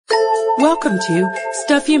Welcome to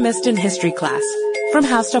Stuff You Missed in History Class from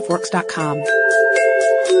HowStuffWorks.com.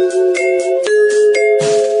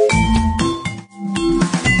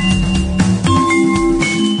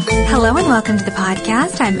 Hello and welcome to the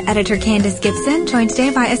podcast. I'm editor Candace Gibson, joined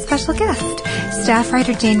today by a special guest, staff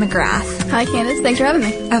writer Jane McGrath. Hi Candace, thanks for having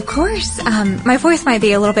me. Of course. My voice might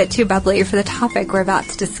be a little bit too bubbly for the topic we're about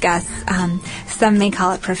to discuss. Some may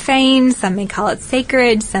call it profane, some may call it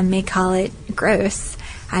sacred, some may call it gross.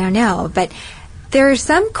 I don't know, but there are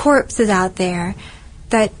some corpses out there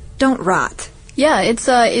that don't rot. Yeah,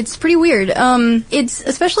 it's pretty weird. It's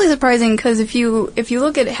especially surprising because if you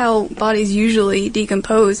look at how bodies usually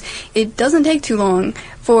decompose, it doesn't take too long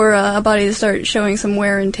for a body to start showing some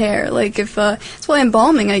wear and tear. Like that's why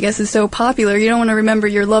embalming, I guess, is so popular. You don't want to remember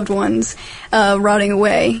your loved ones rotting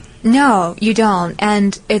away. No, you don't.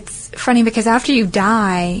 And it's funny because after you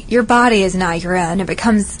die, your body is not your own. It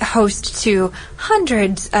becomes host to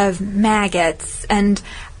hundreds of maggots and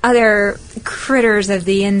other critters of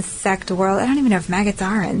the insect world. I don't even know if maggots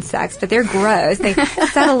are insects, but they're gross. They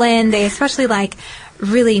settle in. They especially like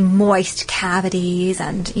really moist cavities,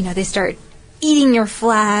 and, they start eating your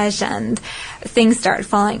flesh, and things start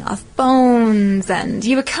falling off bones, and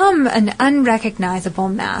you become an unrecognizable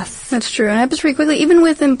mess. That's true. And it happens pretty quickly, even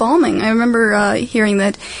with embalming. I remember hearing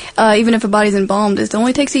that even if a body's embalmed, it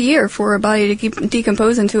only takes a year for a body to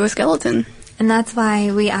decompose into a skeleton. And that's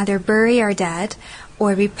why we either bury our dead,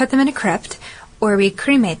 or we put them in a crypt, or we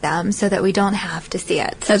cremate them so that we don't have to see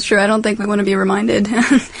it. That's true. I don't think we want to be reminded.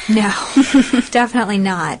 No, definitely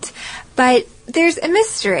not. But there's a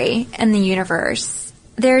mystery in the universe.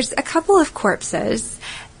 There's a couple of corpses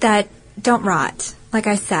that don't rot, like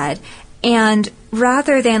I said. And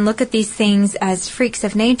rather than look at these things as freaks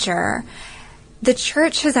of nature, the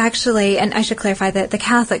church has actually, and I should clarify that the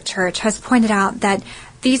Catholic Church has pointed out that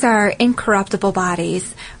these are incorruptible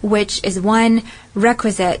bodies, which is one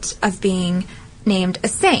requisite of being named a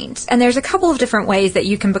saint. And there's a couple of different ways that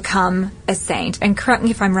you can become a saint. And correct me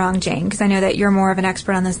if I'm wrong, Jane, because I know that you're more of an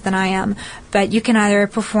expert on this than I am. But you can either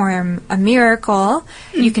perform a miracle,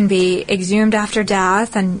 you can be exhumed after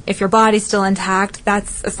death, and if your body's still intact,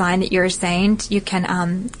 that's a sign that you're a saint. You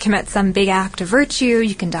can commit some big act of virtue,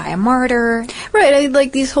 you can die a martyr. Right,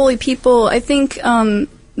 like these holy people, I think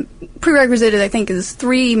prerequisite, I think, is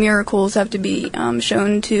 3 miracles have to be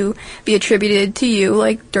shown to be attributed to you,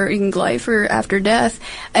 like during life or after death.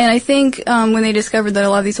 And I think when they discovered that a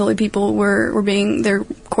lot of these holy people were being, their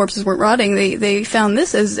corpses weren't rotting, they found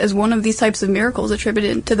this as one of these types of miracles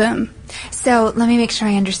attributed to them. So let me make sure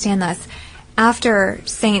I understand this. After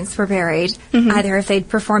saints were buried, either if they'd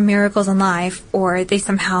performed miracles in life or they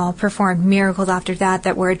somehow performed miracles after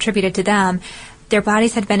that were attributed to them, their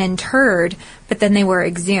bodies had been interred, but then they were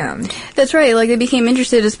exhumed. That's right. Like, they became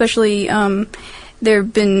interested, especially there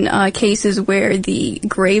have been cases where the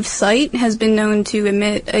grave site has been known to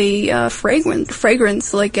emit a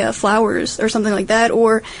fragrance like flowers or something like that,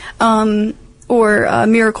 or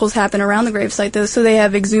miracles happen around the grave site, though, so they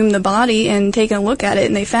have exhumed the body and taken a look at it,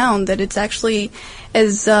 and they found that it's actually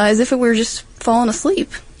as if it were just fallen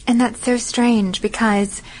asleep. And that's so strange,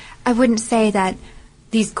 because I wouldn't say that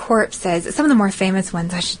these corpses, some of the more famous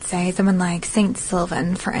ones, I should say, someone like Saint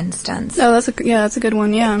Sylvan, for instance. Oh, that's a good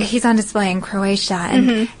one, yeah. He's on display in Croatia,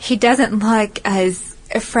 and he doesn't look as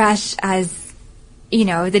fresh as,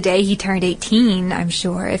 the day he turned 18, I'm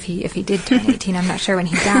sure. If he did turn 18, I'm not sure when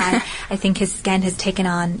he died. I think his skin has taken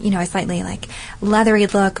on, a slightly, leathery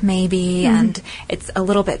look, maybe, and it's a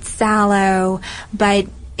little bit sallow, but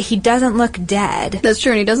he doesn't look dead. That's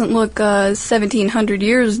true, and he doesn't look 1,700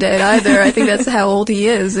 years dead either. I think that's how old he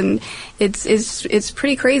is, and it's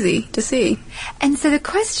pretty crazy to see. And so the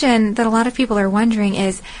question that a lot of people are wondering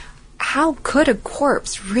is, how could a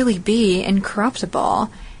corpse really be incorruptible?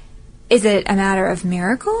 Is it a matter of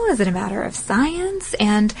miracle? Is it a matter of science?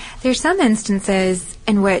 And there's some instances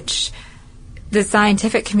in which the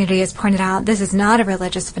scientific community has pointed out this is not a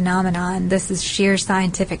religious phenomenon. This is sheer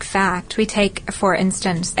scientific fact. We take, for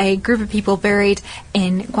instance, a group of people buried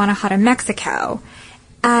in Guanajuato, Mexico.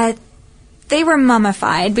 They were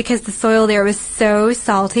mummified because the soil there was so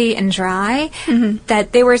salty and dry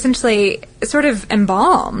that they were essentially sort of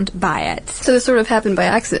embalmed by it. So this sort of happened by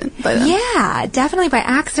accident by them? Yeah, definitely by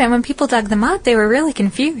accident. When people dug them up, they were really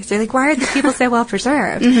confused. They're like, why are these people so well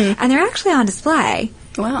preserved? And they're actually on display.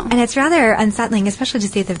 Wow. And it's rather unsettling, especially to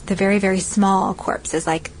see the very, very small corpses,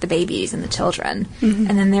 like the babies and the children. And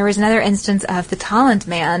then there was another instance of the Talent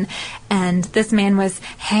Man, and this man was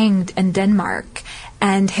hanged in Denmark,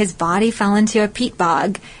 and his body fell into a peat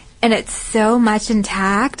bog, and it's so much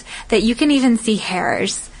intact that you can even see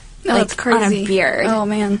hairs Oh, like that's crazy. on a beard. Oh,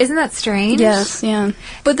 man. Isn't that strange? Yes, yeah.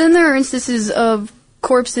 But then there are instances of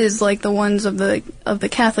corpses like the ones of the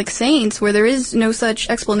Catholic saints where there is no such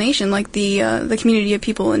explanation, like the community of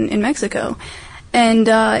people in Mexico. And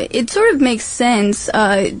it sort of makes sense,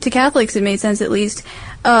 to Catholics it made sense at least,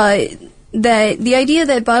 that the idea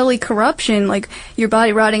that bodily corruption, like your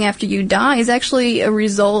body rotting after you die, is actually a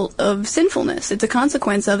result of sinfulness. It's a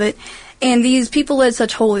consequence of it. And these people led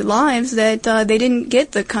such holy lives that they didn't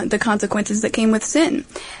get the consequences that came with sin.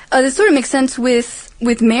 This sort of makes sense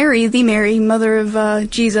with Mary, the Mary, mother of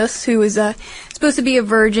Jesus, who is supposed to be a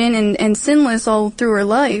virgin and sinless all through her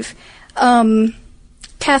life.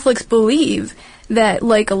 Catholics believe that,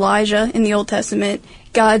 like Elijah in the Old Testament,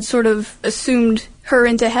 God sort of assumed her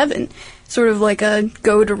into heaven. Sort of like a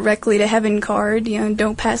go directly to heaven card,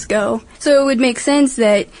 don't pass go. So it would make sense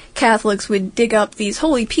that Catholics would dig up these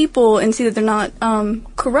holy people and see that they're not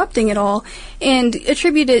corrupting at all and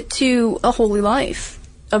attribute it to a holy life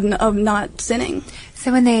of not sinning.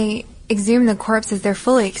 So when they exhume the corpses, they're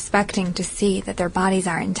fully expecting to see that their bodies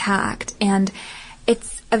are intact. And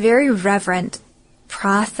it's a very reverent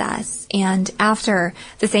process. And after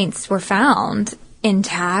the saints were found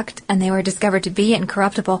intact and they were discovered to be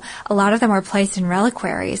incorruptible, a lot of them were placed in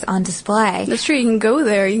reliquaries on display. That's true. You can go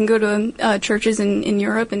there. You can go to churches in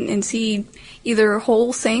Europe and see either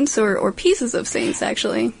whole saints or pieces of saints,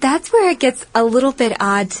 actually. That's where it gets a little bit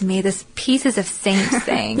odd to me, this pieces of saints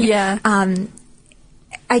thing. Yeah.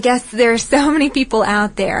 I guess there are so many people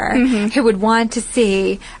out there who would want to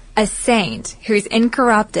see a saint who's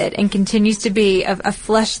incorrupted and continues to be a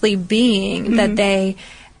fleshly being, that they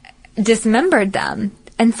dismembered them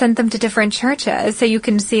and sent them to different churches. So you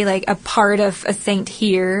can see like a part of a saint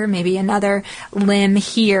here, maybe another limb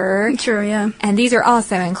here. Sure, yeah. And these are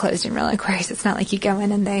also enclosed in reliquaries. It's not like you go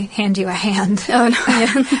in and they hand you a hand. Oh, no,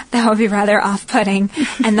 yeah. That would be rather off-putting.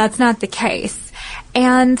 And that's not the case.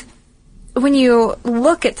 And when you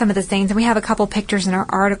look at some of the saints, and we have a couple pictures in our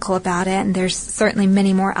article about it, and there's certainly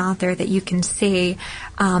many more out there that you can see.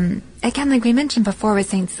 Again, like we mentioned before with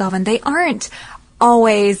St. Sylvan, they aren't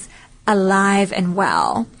always alive and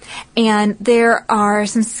well. And there are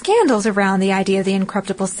some scandals around the idea of the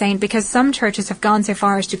incorruptible saint, because some churches have gone so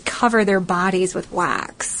far as to cover their bodies with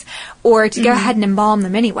wax or to go ahead and embalm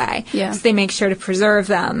them anyway. Yeah. So they make sure to preserve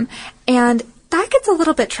them. And that gets a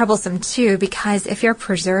little bit troublesome too, because if you're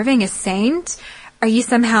preserving a saint, are you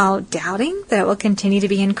somehow doubting that it will continue to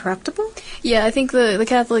be incorruptible? Yeah, I think the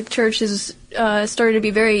Catholic Church has started to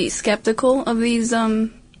be very skeptical of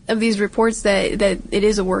these reports that it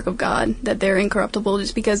is a work of God, that they're incorruptible,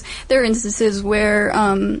 just because there are instances where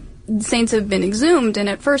saints have been exhumed, and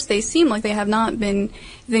at first they seem like they have not been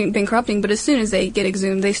corrupting, but as soon as they get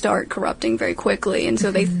exhumed, they start corrupting very quickly, and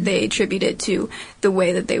so they attribute it to the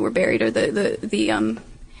way that they were buried, or the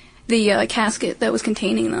casket that was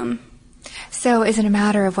containing them. So is it a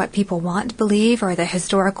matter of what people want to believe, or the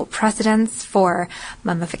historical precedents for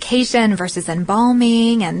mummification versus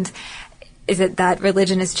embalming? And is it that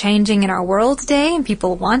religion is changing in our world today and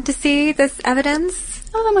people want to see this evidence?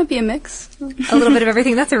 Oh, that might be a mix. A little bit of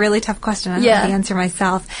everything. That's a really tough question. I don't know the answer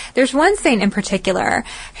myself. There's one saint in particular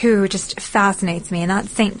who just fascinates me, and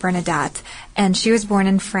that's Saint Bernadette. And she was born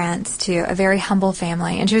in France to a very humble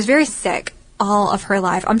family, and she was very sick all of her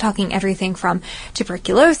life. I'm talking everything from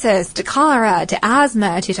tuberculosis to cholera to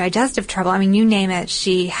asthma to digestive trouble. I mean, you name it,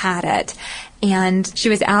 she had it. And she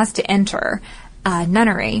was asked to enter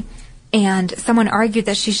nunnery. And someone argued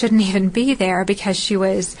that she shouldn't even be there because she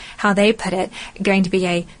was, how they put it, going to be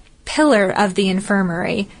a pillar of the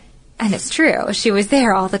infirmary. And it's true. She was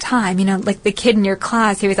there all the time. You know, like the kid in your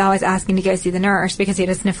class who was always asking to go see the nurse because he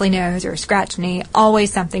had a sniffly nose or a scratched knee.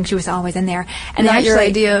 Always something. She was always in there. And not actually, your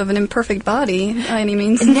idea of an imperfect body by any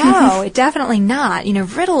means. No, definitely not. You know,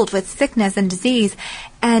 riddled with sickness and disease.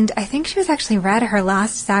 And I think she was actually read her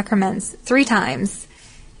last sacraments 3 times.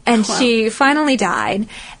 And she finally died.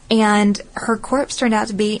 And her corpse turned out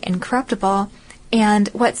to be incorruptible. And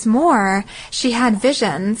what's more, she had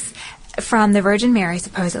visions from the Virgin Mary,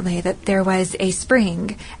 supposedly, that there was a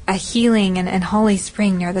spring, a healing and holy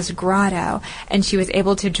spring near this grotto, and she was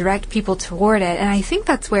able to direct people toward it. And I think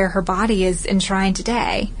that's where her body is enshrined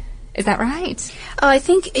today. Is that right? I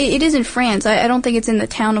think it is in France. I don't think it's in the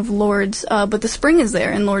town of Lourdes, but the spring is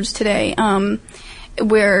there in Lourdes today.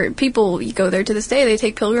 Where people go there to this day, they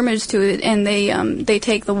take pilgrimage to it, and they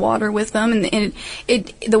take the water with them, and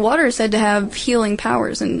the water is said to have healing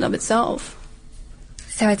powers in of itself.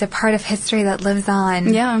 So it's a part of history that lives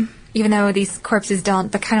on. Yeah. Even though these corpses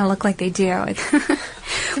don't, but kind of look like they do. It's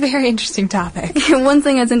a very interesting topic. One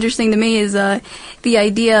thing that's interesting to me is the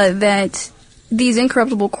idea that these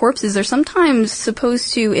incorruptible corpses are sometimes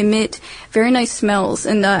supposed to emit very nice smells,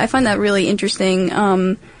 and I find that really interesting.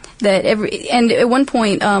 And at one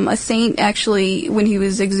point, a saint actually, when he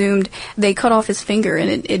was exhumed, they cut off his finger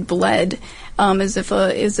and it bled, as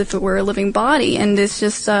if it were a living body. And it's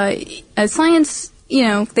just, as science,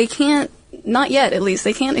 they can't, not yet at least,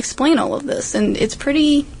 they can't explain all of this. And it's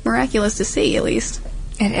pretty miraculous to see, at least.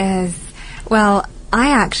 It is. Well,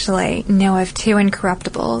 I actually know of 2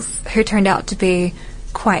 incorruptibles who turned out to be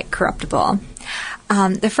quite corruptible.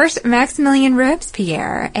 The first, Maximilien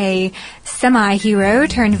Robespierre, a semi-hero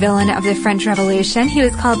turned villain of the French Revolution. He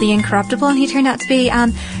was called the Incorruptible, and he turned out to be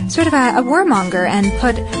sort of a warmonger and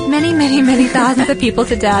put many, many, many thousands of people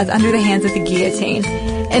to death under the hands of the guillotine.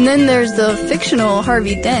 And then there's the fictional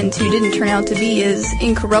Harvey Dent, who didn't turn out to be as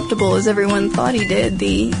incorruptible as everyone thought he did.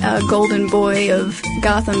 The golden boy of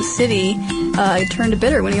Gotham City turned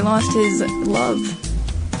bitter when he lost his love.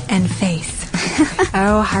 And faith.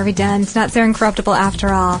 Oh, Harvey Dent, not so incorruptible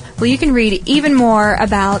after all. Well, you can read even more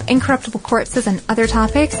about incorruptible corpses and other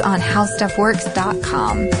topics on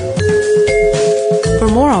howstuffworks.com. For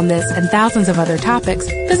more on this and thousands of other topics,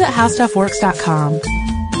 visit howstuffworks.com.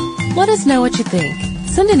 Let us know what you think.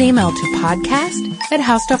 Send an email to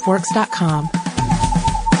podcast@howstuffworks.com.